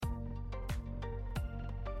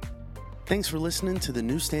Thanks for listening to the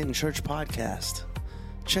New Stanton Church podcast.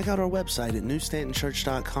 Check out our website at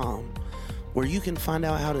newstantonchurch.com, where you can find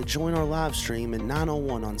out how to join our live stream at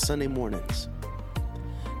 9:01 on Sunday mornings.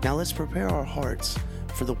 Now let's prepare our hearts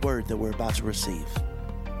for the word that we're about to receive.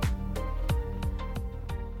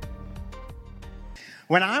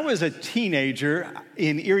 When I was a teenager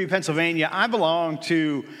in Erie, Pennsylvania, I belonged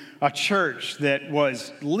to a church that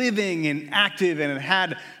was living and active, and it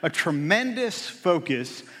had a tremendous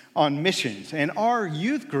focus on missions. And our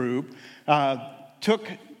youth group took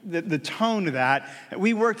the tone of that.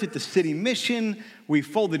 We worked at the city mission. We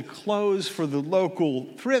folded clothes for the local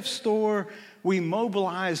thrift store. We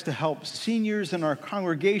mobilized to help seniors in our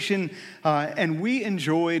congregation. And we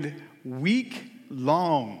enjoyed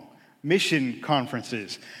week-long mission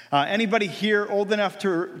conferences. Anybody here old enough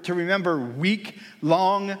to remember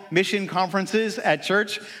week-long mission conferences at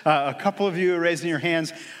church? A couple of you are raising your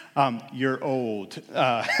hands. You're old.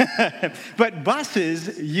 But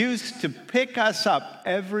buses used to pick us up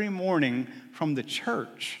every morning from the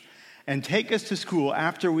church and take us to school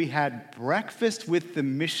after we had breakfast with the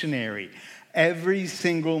missionary every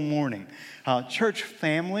single morning. Church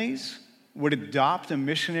families would adopt a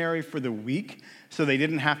missionary for the week so they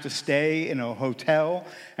didn't have to stay in a hotel.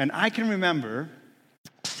 And I can remember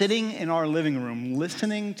sitting in our living room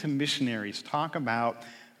listening to missionaries talk about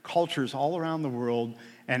cultures all around the world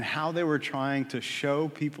and how they were trying to show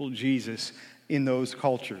people Jesus in those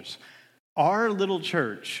cultures. Our little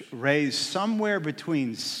church raised somewhere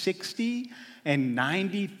between $60,000 and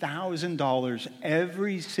 $90,000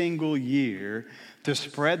 every single year to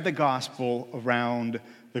spread the gospel around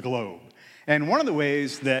the globe. And one of the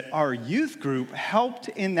ways that our youth group helped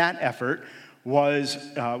in that effort was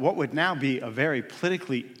what would now be a very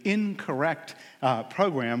politically incorrect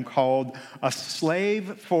program called A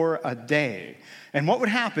Slave for a Day. And what would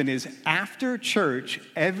happen is after church,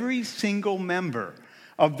 every single member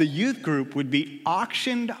of the youth group would be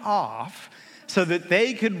auctioned off so that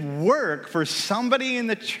they could work for somebody in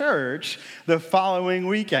the church the following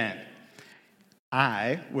weekend.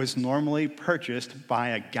 I was normally purchased by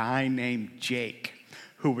a guy named Jake,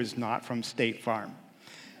 who was not from State Farm.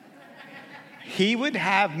 He would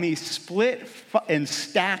have me split and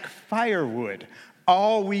stack firewood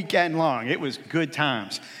all weekend long. It was good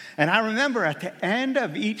times. And I remember at the end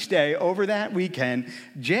of each day over that weekend,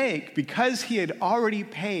 Jake, because he had already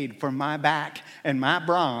paid for my back and my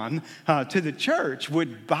brawn to the church,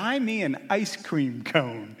 would buy me an ice cream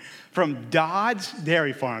cone from Dodd's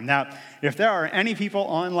Dairy Farm. Now, if there are any people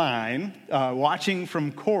online watching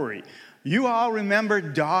from Corey, you all remember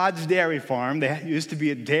Dodd's Dairy Farm. They used to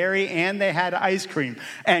be a dairy and they had ice cream.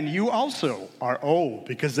 And you also are old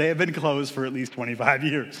because they have been closed for at least 25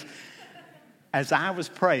 years. As I was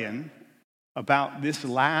praying about this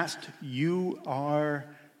last You Are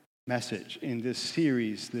message in this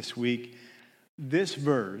series this week, this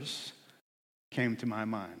verse came to my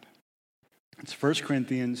mind. It's 1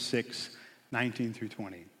 Corinthians 6:19 through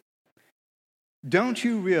 20. Don't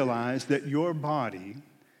you realize that your body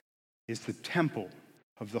is the temple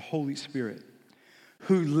of the Holy Spirit,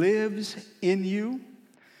 who lives in you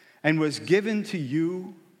and was given to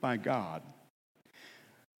you by God?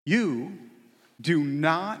 You do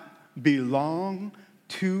not belong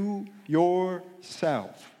to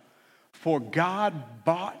yourself, for God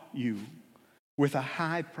bought you with a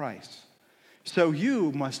high price. So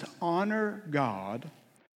you must honor God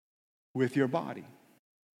with your body.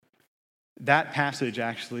 That passage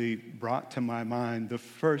actually brought to my mind the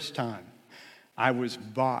first time I was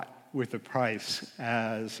bought with a price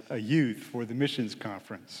as a youth for the missions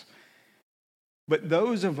conference. But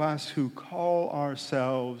those of us who call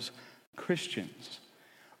ourselves Christians,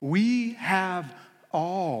 we have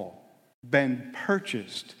all been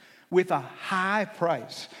purchased with a high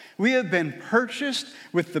price. We have been purchased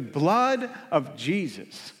with the blood of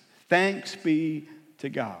Jesus. Thanks be to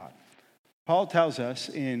God. Paul tells us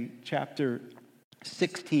in chapter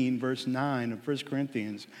 16, verse 9 of 1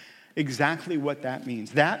 Corinthians, exactly what that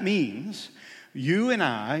means. That means you and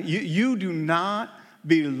I, you do not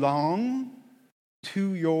belong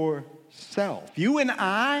to yourself. You and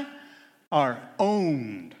I are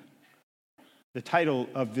owned. The title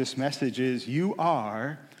of this message is You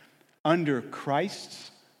Are Under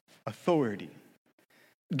Christ's Authority.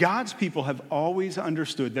 God's people have always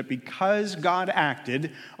understood that because God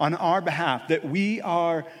acted on our behalf, that we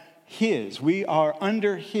are His. We are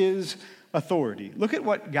under His authority. Look at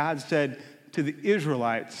what God said to the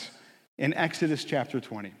Israelites in Exodus chapter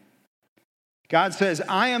 20. God says,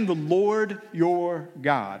 I am the Lord your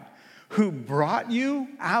God, who brought you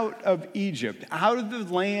out of Egypt, out of the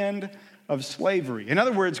land of slavery. In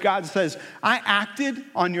other words, God says, I acted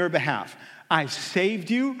on your behalf. I saved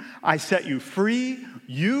you. I set you free.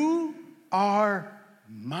 You are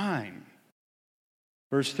mine.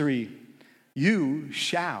 Verse 3, you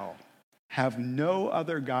shall have no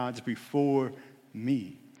other gods before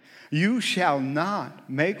me. You shall not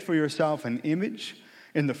make for yourself an image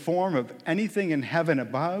in the form of anything in heaven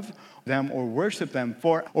above them or worship them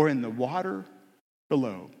or in the water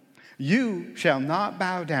below. You shall not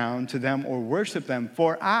bow down to them or worship them,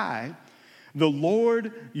 for I, the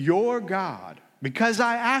Lord your God, because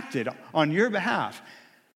I acted on your behalf,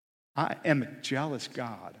 I am a jealous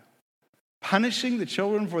God, punishing the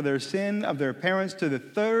children for their sin of their parents to the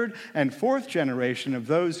third and fourth generation of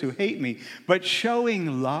those who hate me, but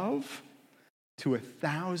showing love to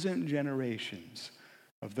 1,000 generations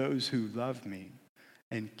of those who love me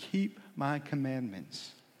and keep my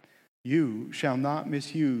commandments. You shall not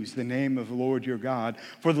misuse the name of the Lord your God,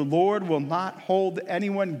 for the Lord will not hold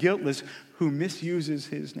anyone guiltless who misuses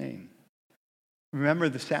his name. Remember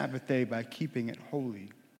the Sabbath day by keeping it holy.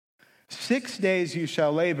 6 days you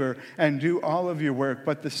shall labor and do all of your work,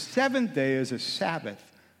 but the seventh day is a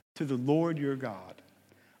Sabbath to the Lord your God.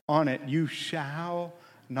 On it you shall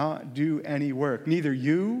not do any work, neither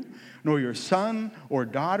you, nor your son or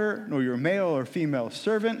daughter, nor your male or female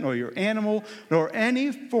servant, nor your animal, nor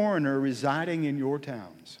any foreigner residing in your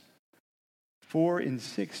towns. For in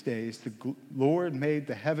 6 days the Lord made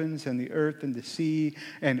the heavens and the earth and the sea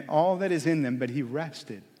and all that is in them, but he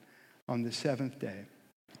rested on the seventh day.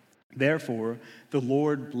 Therefore, the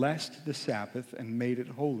Lord blessed the Sabbath and made it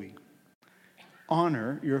holy.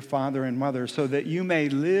 Honor your father and mother so that you may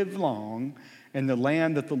live long in the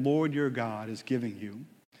land that the Lord your God is giving you.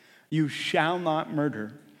 You shall not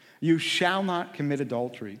murder. You shall not commit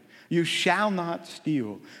adultery. You shall not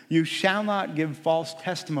steal. You shall not give false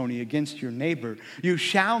testimony against your neighbor. You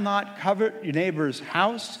shall not covet your neighbor's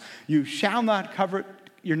house. You shall not covet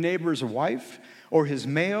your neighbor's wife, or his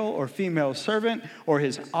male or female servant, or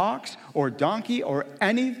his ox or donkey, or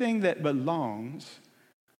anything that belongs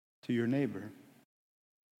to your neighbor.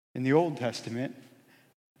 In the Old Testament,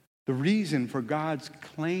 the reason for God's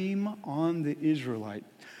claim on the Israelite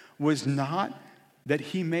was not that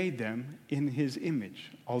he made them in his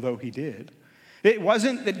image, although he did. It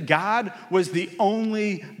wasn't that God was the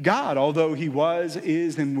only God, although he was,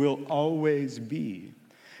 is, and will always be.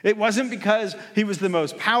 It wasn't because he was the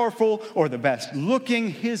most powerful or the best looking.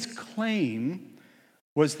 His claim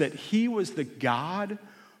was that he was the God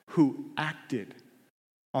who acted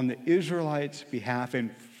on the Israelites' behalf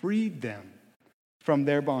and freed them from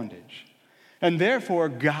their bondage. And therefore,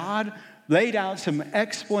 God laid out some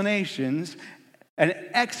explanations and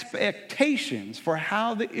expectations for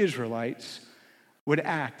how the Israelites would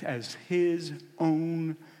act as his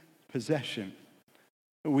own possession.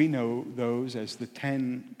 We know those as the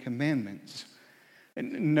 10 Commandments.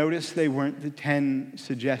 And notice they weren't the 10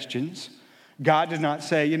 suggestions. God did not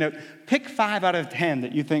say, pick 5 out of 10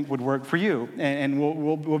 that you think would work for you, and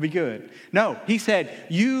we'll be good. No, he said,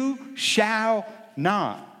 you shall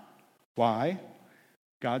not. Why?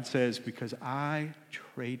 God says, because I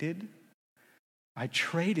traded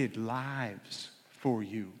lives for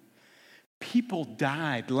you. People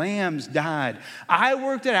died. Lambs died. I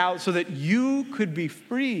worked it out so that you could be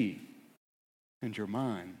free and you're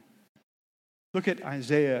mine. Look at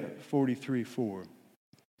Isaiah 43:4,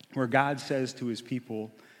 where God says to his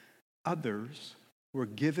people, others were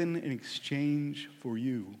given in exchange for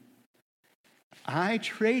you. I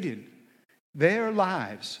traded their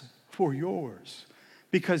lives for yours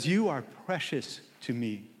because you are precious to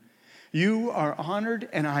me. You are honored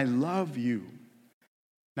and I love you.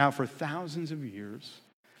 Now, for thousands of years,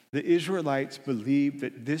 the Israelites believed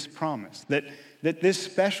that this promise, that this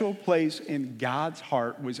special place in God's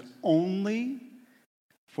heart was only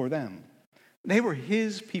for them. They were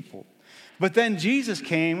his people. But then Jesus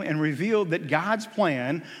came and revealed that God's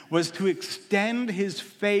plan was to extend his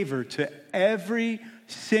favor to every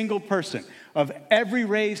single person of every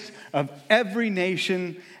race, of every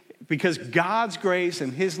nation, because God's grace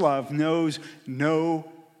and his love knows no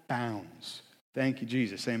bounds. Thank you,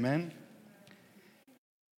 Jesus. Amen?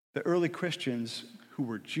 The early Christians who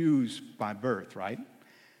were Jews by birth, right,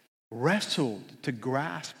 wrestled to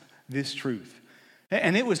grasp this truth.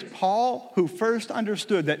 And it was Paul who first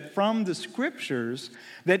understood that from the scriptures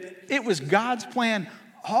that it was God's plan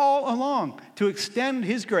all along to extend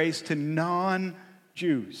his grace to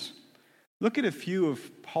non-Jews. Look at a few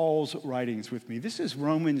of Paul's writings with me. This is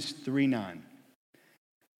Romans 3:9.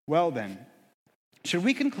 Well then, should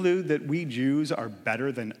we conclude that we Jews are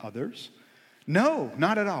better than others? No,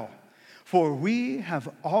 not at all. For we have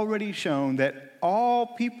already shown that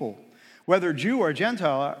all people, whether Jew or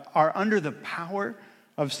Gentile, are under the power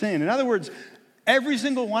of sin. In other words, every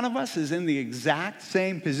single one of us is in the exact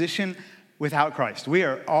same position without Christ. We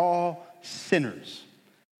are all sinners.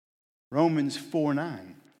 Romans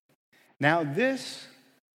 4:9. Now is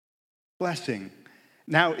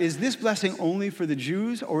this blessing only for the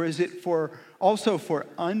Jews, or is it also for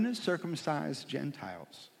uncircumcised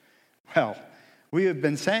Gentiles? Well, we have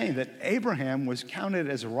been saying that Abraham was counted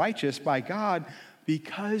as righteous by God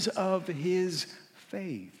because of his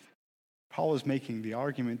faith. Paul is making the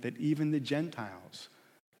argument that even the Gentiles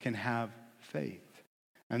can have faith.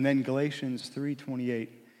 And then Galatians 3:28,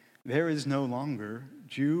 there is no longer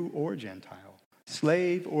Jew or Gentile,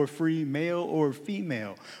 slave or free, male or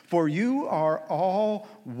female, for you are all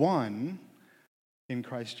one in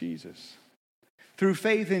Christ Jesus. Through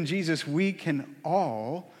faith in Jesus, we can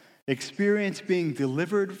all experience being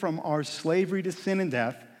delivered from our slavery to sin and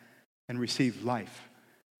death and receive life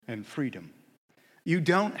and freedom. You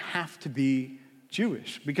don't have to be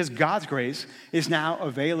Jewish because God's grace is now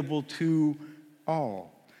available to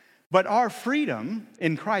all. But our freedom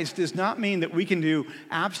in Christ does not mean that we can do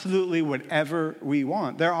absolutely whatever we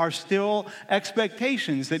want. There are still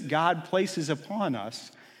expectations that God places upon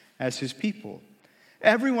us as his people.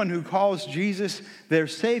 Everyone who calls Jesus their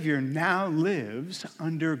Savior now lives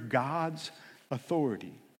under God's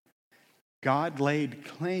authority. God laid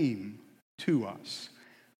claim to us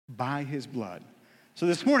by his blood. So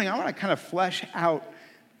this morning, I want to kind of flesh out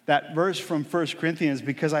that verse from 1 Corinthians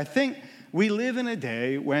because I think we live in a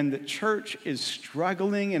day when the church is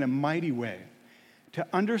struggling in a mighty way to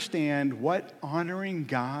understand what honoring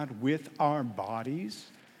God with our bodies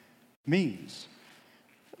means.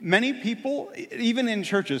 Many people, even in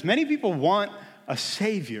churches, many people want a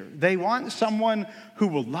savior. They want someone who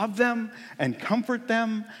will love them and comfort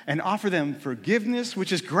them and offer them forgiveness,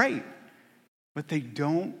 which is great. But they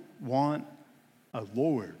don't want a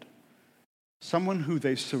Lord, someone who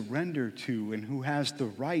they surrender to and who has the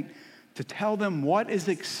right to tell them what is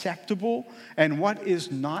acceptable and what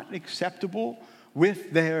is not acceptable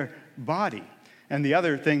with their body. And the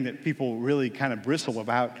other thing that people really kind of bristle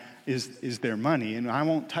about is their money, and I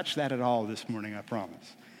won't touch that at all this morning, I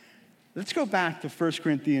promise. Let's go back to 1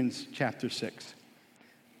 Corinthians chapter 6. It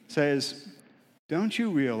says, don't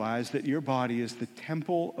you realize that your body is the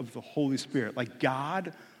temple of the Holy Spirit, like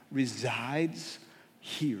God resides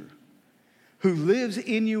here, who lives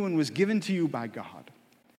in you and was given to you by God?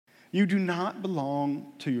 You do not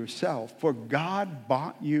belong to yourself, for God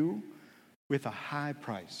bought you with a high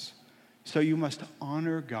price. So you must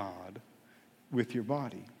honor God with your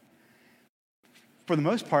body. For the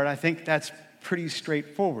most part, I think that's pretty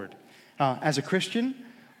straightforward. As a Christian,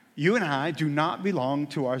 you and I do not belong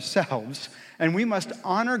to ourselves, and we must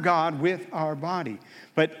honor God with our body.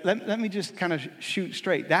 But let me just kind of shoot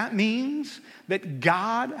straight. That means that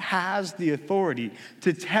God has the authority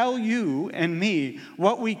to tell you and me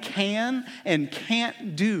what we can and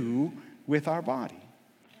can't do with our body.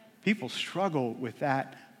 People struggle with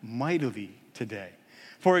that mightily today.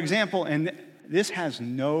 For example, and this has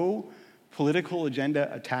no political agenda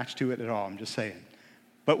attached to it at all, I'm just saying.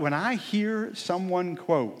 But when I hear someone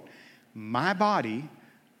quote, my body,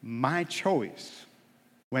 my choice,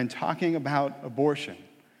 when talking about abortion,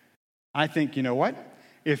 I think, you know what?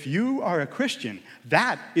 If you are a Christian,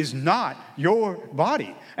 that is not your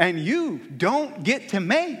body. And you don't get to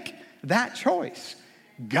make that choice.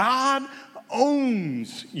 God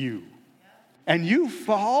owns you. And you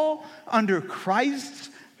fall under Christ's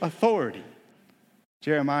authority.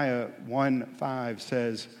 Jeremiah 1:5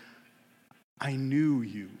 says, I knew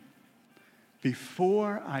you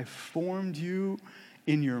before I formed you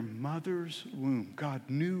in your mother's womb. God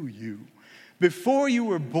knew you. Before you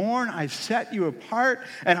were born, I set you apart,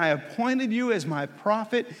 and I appointed you as my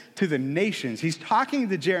prophet to the nations. He's talking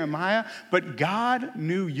to Jeremiah, but God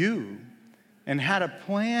knew you and had a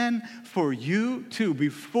plan for you too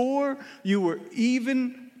before you were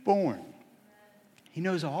even born. He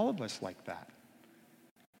knows all of us like that.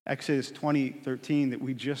 Exodus 20:13 that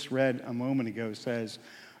we just read a moment ago says,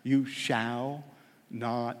 you shall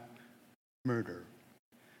not murder.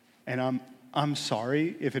 And I'm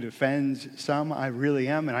sorry if it offends some, I really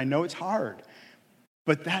am, and I know it's hard.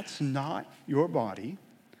 But that's not your body,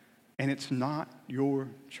 and it's not your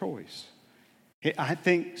choice. I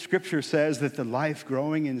think Scripture says that the life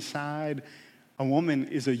growing inside a woman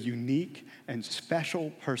is a unique and special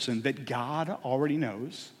person that God already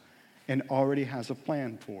knows and already has a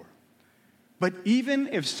plan for. But even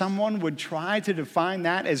if someone would try to define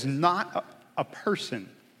that as not a person,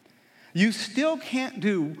 you still can't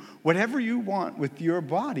do whatever you want with your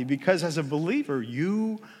body because as a believer,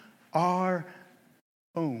 you are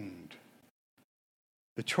owned.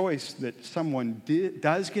 The choice that someone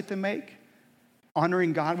does get to make,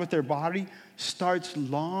 honoring God with their body, starts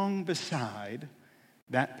long beside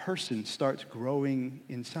that person starts growing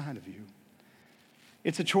inside of you.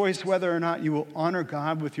 It's a choice whether or not you will honor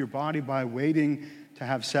God with your body by waiting to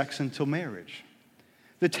have sex until marriage.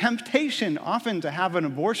 The temptation often to have an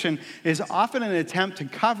abortion is often an attempt to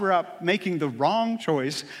cover up making the wrong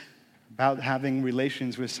choice about having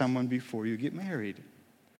relations with someone before you get married.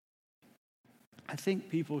 I think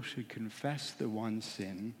people should confess the one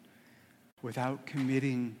sin without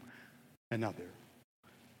committing another.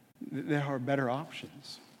 There are better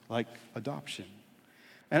options, like adoption.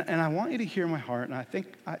 And I want you to hear my heart, and I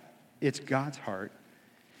think it's God's heart.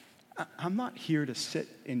 I'm not here to sit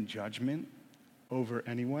in judgment over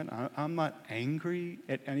anyone. I'm not angry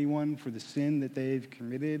at anyone for the sin that they've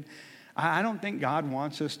committed. I don't think God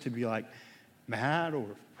wants us to be like mad or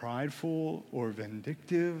prideful or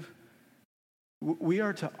vindictive. We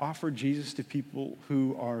are to offer Jesus to people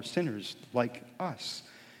who are sinners like us.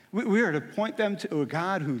 We are to point them to a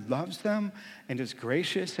God who loves them and is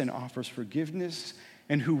gracious and offers forgiveness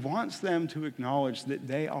and who wants them to acknowledge that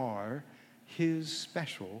they are his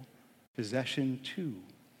special possession too.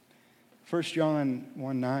 1 John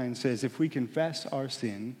 1:9 says, if we confess our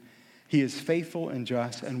sin, he is faithful and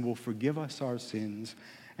just and will forgive us our sins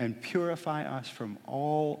and purify us from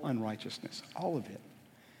all unrighteousness, all of it.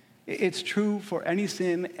 It's true for any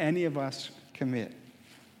sin any of us commit,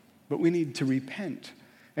 but we need to repent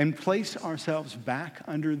and place ourselves back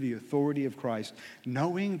under the authority of Christ,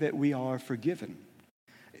 knowing that we are forgiven.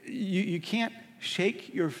 You can't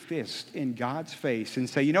shake your fist in God's face and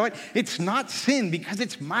say, you know what, it's not sin because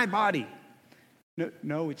it's my body.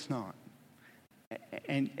 No, it's not.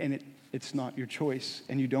 And it's not your choice,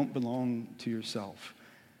 and you don't belong to yourself.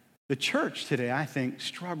 The church today, I think,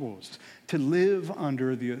 struggles to live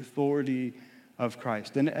under the authority of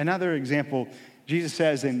Christ. And another example, Jesus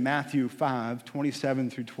says in Matthew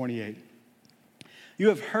 5:27-28, you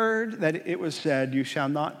have heard that it was said, you shall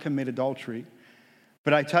not commit adultery.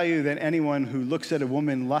 But I tell you that anyone who looks at a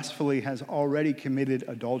woman lustfully has already committed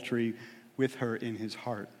adultery with her in his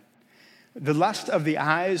heart. The lust of the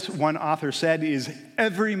eyes, one author said, is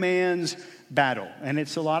every man's battle. And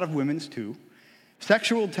it's a lot of women's too.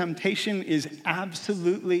 Sexual temptation is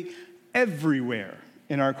absolutely everywhere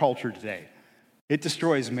in our culture today. It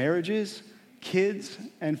destroys marriages, kids,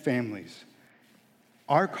 and families.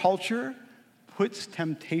 Our culture puts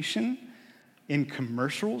temptation in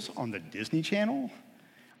commercials on the Disney Channel,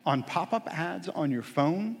 on pop-up ads on your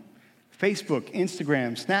phone, Facebook,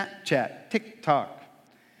 Instagram, Snapchat, TikTok.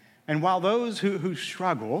 And while those who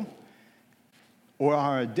struggle or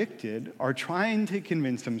are addicted are trying to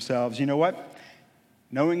convince themselves, you know what?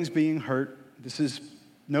 Knowing's being hurt. This is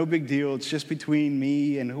no big deal. It's just between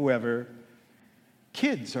me and whoever.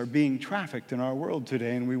 Kids are being trafficked in our world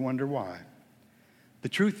today, and we wonder why. The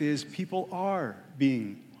truth is, people are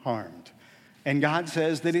being harmed. And God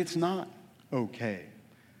says that it's not okay,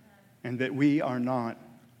 and that we are not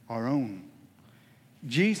our own.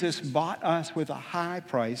 Jesus bought us with a high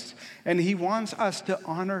price, and he wants us to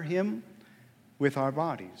honor him with our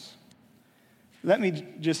bodies. Let me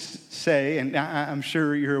just say, and I'm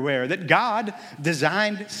sure you're aware, that God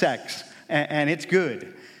designed sex, and it's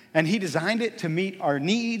good. And he designed it to meet our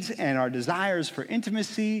needs and our desires for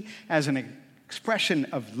intimacy as an expression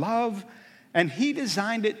of love, and he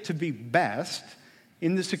designed it to be best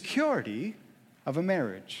in the security of a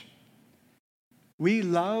marriage. We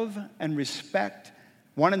love and respect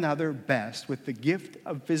one another best with the gift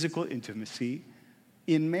of physical intimacy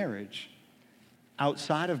in marriage.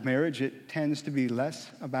 Outside of marriage, it tends to be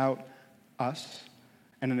less about us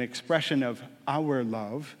and an expression of our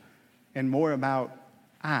love and more about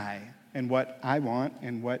I and what I want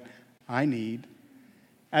and what I need.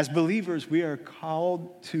 As believers, we are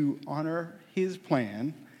called to honor his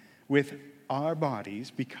plan with our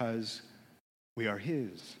bodies because we are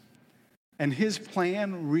his. And his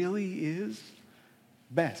plan really is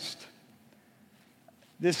best.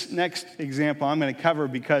 This next example I'm going to cover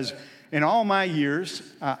because in all my years,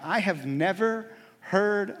 I have never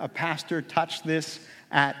heard a pastor touch this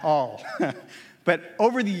at all. But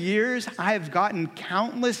over the years, I have gotten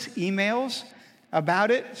countless emails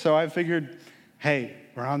about it. So I figured, hey,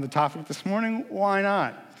 we're on the topic this morning. Why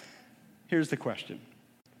not? Here's the question.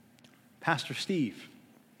 Pastor Steve,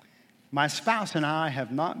 my spouse and I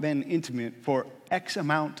have not been intimate for X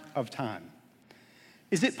amount of time.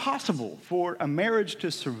 Is it possible for a marriage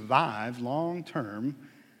to survive long term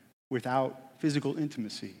without physical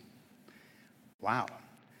intimacy? Wow.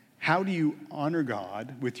 How do you honor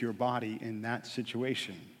God with your body in that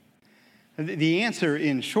situation? The answer,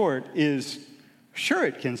 in short, is Sure,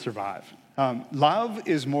 it can survive. Love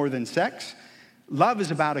is more than sex. Love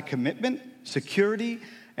is about a commitment, security,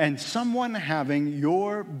 and someone having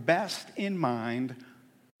your best in mind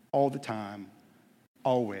all the time,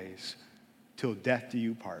 always, till death do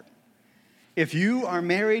you part. If you are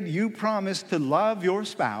married, you promise to love your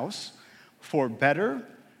spouse for better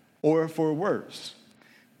or for worse.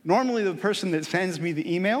 Normally, the person that sends me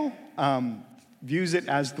the email views it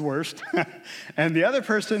as the worst, and the other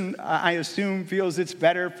person, I assume, feels it's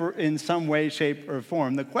better in some way, shape, or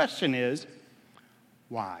form. The question is,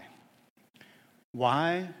 why?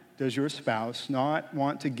 Why does your spouse not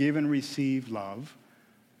want to give and receive love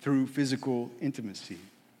through physical intimacy?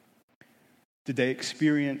 Did they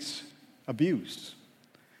experience abuse?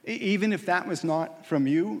 Even if that was not from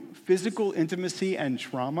you, physical intimacy and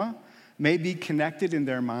trauma may be connected in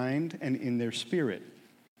their mind and in their spirit.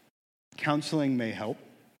 Counseling may help.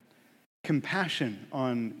 Compassion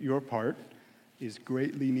on your part is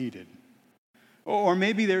greatly needed. Or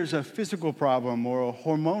maybe there's a physical problem or a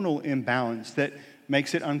hormonal imbalance that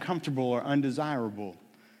makes it uncomfortable or undesirable.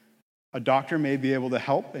 A doctor may be able to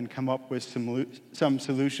help and come up with some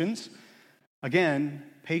solutions. Again,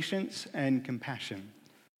 patience and compassion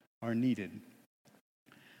are needed.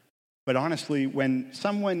 But honestly, when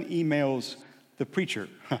someone emails the preacher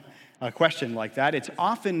a question like that, it's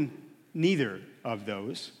often neither of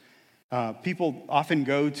those. People often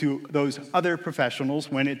go to those other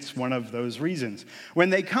professionals when it's one of those reasons. When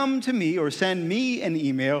they come to me or send me an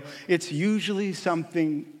email, it's usually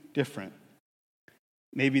something different.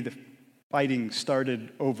 Maybe the fighting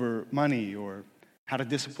started over money or how to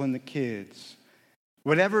discipline the kids.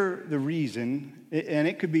 Whatever the reason, and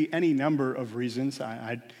it could be any number of reasons,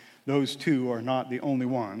 those two are not the only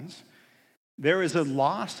ones, there is a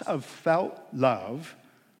loss of felt love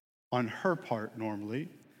on her part normally,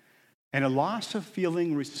 and a loss of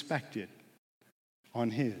feeling respected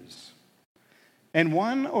on his. And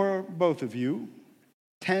one or both of you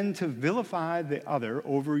tend to vilify the other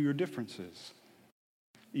over your differences.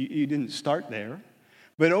 You didn't start there,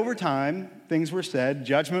 but over time, things were said,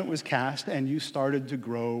 judgment was cast, and you started to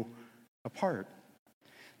grow apart.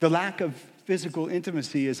 The lack of physical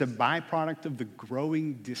intimacy is a byproduct of the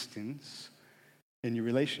growing distance in your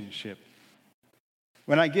relationship.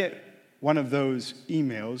 When I get one of those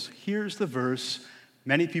emails, here's the verse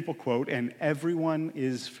many people quote and everyone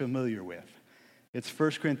is familiar with. It's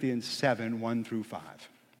 1 Corinthians 7, 1 through 5.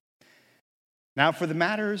 Now, for the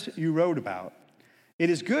matters you wrote about, it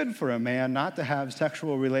is good for a man not to have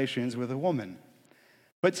sexual relations with a woman.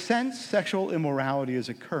 But since sexual immorality is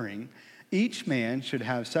occurring, each man should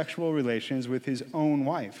have sexual relations with his own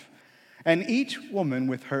wife, and each woman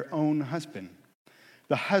with her own husband.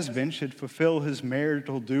 The husband should fulfill his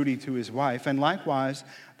marital duty to his wife, and likewise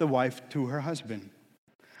the wife to her husband.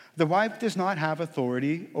 The wife does not have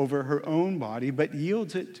authority over her own body, but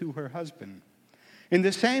yields it to her husband. In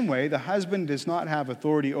the same way, the husband does not have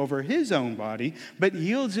authority over his own body, but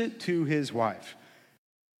yields it to his wife.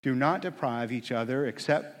 Do not deprive each other,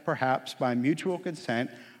 except perhaps by mutual consent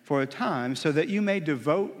for a time, so that you may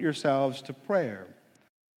devote yourselves to prayer.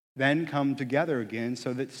 Then come together again,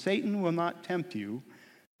 so that Satan will not tempt you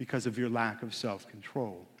because of your lack of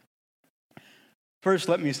self-control. First,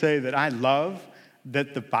 let me say that I love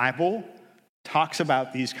that the Bible talks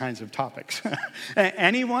about these kinds of topics.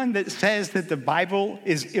 Anyone that says that the Bible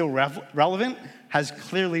is irrelevant has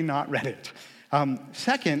clearly not read it.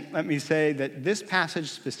 Second, let me say that this passage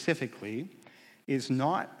specifically is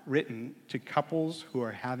not written to couples who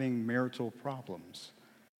are having marital problems.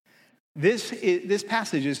 This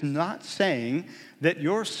passage is not saying that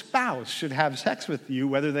your spouse should have sex with you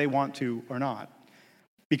whether they want to or not,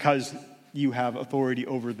 because you have authority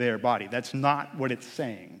over their body. That's not what it's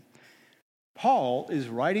saying. Paul is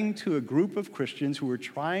writing to a group of Christians who are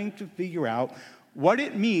trying to figure out what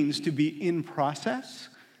it means to be in process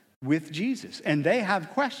with Jesus. And they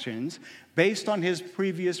have questions based on his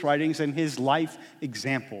previous writings and his life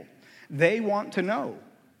example. They want to know,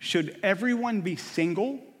 should everyone be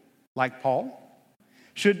single like Paul?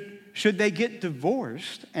 Should they get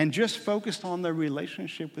divorced and just focus on their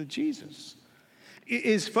relationship with Jesus?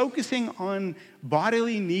 Is focusing on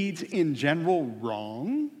bodily needs in general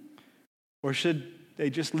wrong? Or should they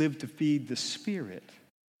just live to feed the Spirit?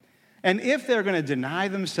 And if they're going to deny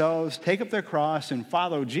themselves, take up their cross, and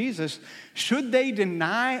follow Jesus, should they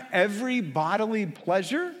deny every bodily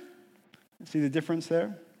pleasure? See the difference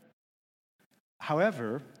there?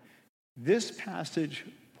 However, this passage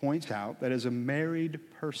points out that as a married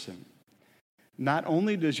person, not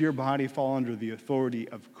only does your body fall under the authority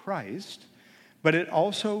of Christ, but it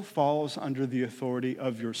also falls under the authority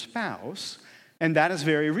of your spouse, And that is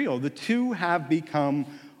very real. The two have become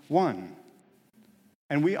one.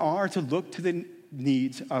 And we are to look to the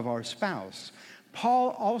needs of our spouse. Paul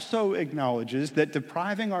also acknowledges that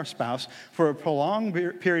depriving our spouse for a prolonged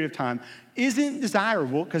period of time isn't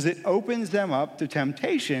desirable because it opens them up to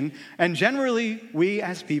temptation, and generally we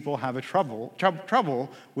as people have a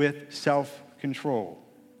trouble with self-control.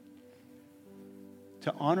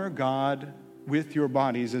 To honor God with your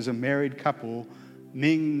bodies as a married couple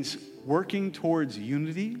means working towards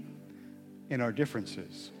unity in our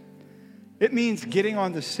differences. It means getting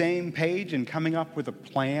on the same page and coming up with a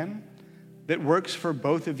plan that works for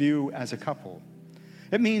both of you as a couple.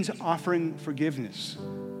 It means offering forgiveness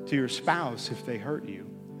to your spouse if they hurt you.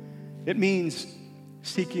 It means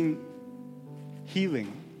seeking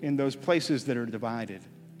healing in those places that are divided.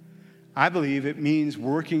 I believe it means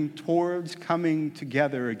working towards coming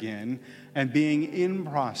together again and being in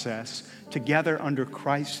process together under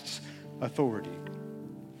Christ's authority.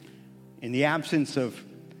 In the absence of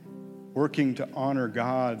working to honor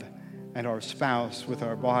God and our spouse with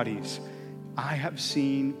our bodies, I have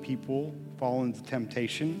seen people fall into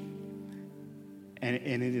temptation, and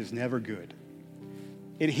it is never good.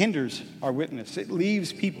 It hinders our witness. It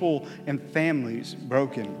leaves people and families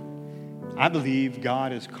broken. I believe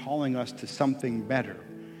God is calling us to something better,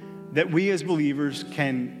 that we as believers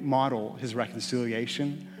can model his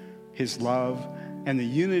reconciliation, his love, and the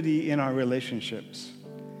unity in our relationships.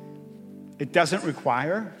 It doesn't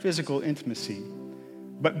require physical intimacy,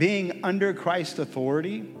 but being under Christ's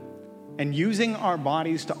authority and using our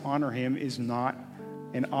bodies to honor him is not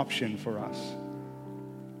an option for us.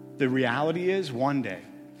 The reality is, one day,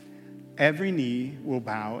 every knee will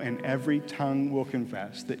bow and every tongue will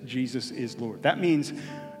confess that Jesus is Lord. That means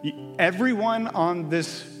everyone on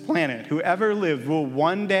this planet, whoever lived, will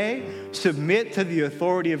one day submit to the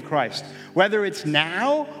authority of Christ. Whether it's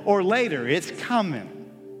now or later, it's coming.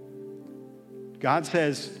 God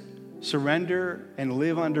says, surrender and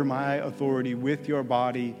live under my authority with your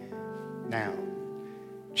body now.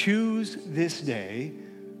 Choose this day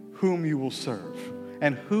whom you will serve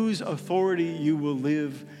and whose authority you will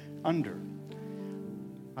live under.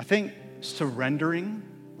 I think surrendering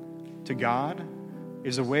to God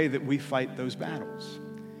is a way that we fight those battles.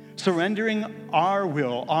 Surrendering our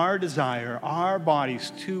will, our desire, our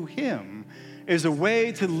bodies to him is a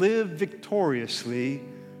way to live victoriously,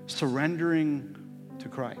 surrendering to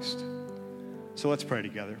Christ. So let's pray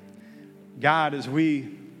together. God, as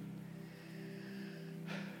we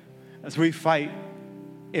fight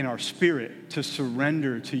in our spirit to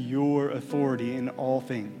surrender to your authority in all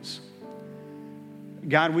things,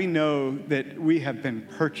 God, we know that we have been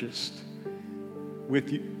purchased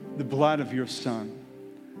with the blood of your Son,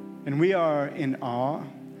 and we are in awe.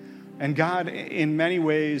 And God, in many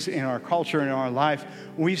ways in our culture and in our life,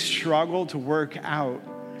 we struggle to work out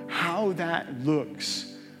how that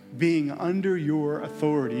looks, being under your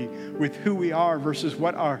authority with who we are versus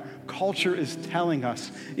what our culture is telling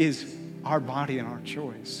us is our body and our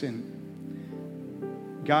choice.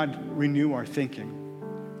 And God, renew our thinking,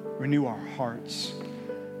 renew our hearts.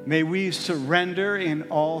 May we surrender in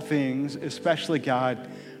all things, especially, God,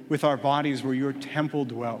 with our bodies where your temple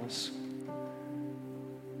dwells.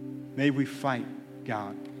 May we fight,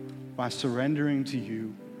 God, by surrendering to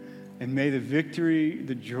you. And may the victory,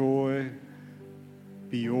 the joy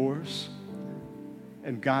be yours.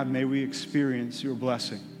 And God, may we experience your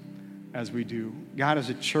blessing as we do. God, as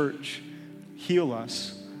a church, heal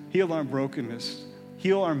us, heal our brokenness,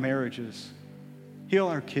 heal our marriages, heal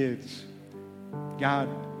our kids. God,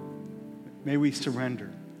 may we surrender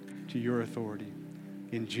to your authority.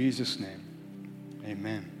 In Jesus' name,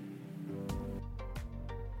 amen.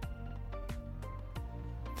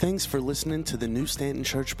 Thanks for listening to the New Stanton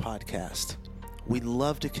Church podcast. We'd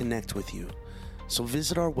love to connect with you. So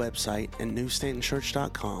visit our website at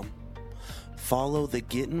newstantonchurch.com, follow the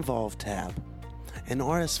Get Involved tab, and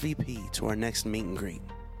RSVP to our next meet and greet.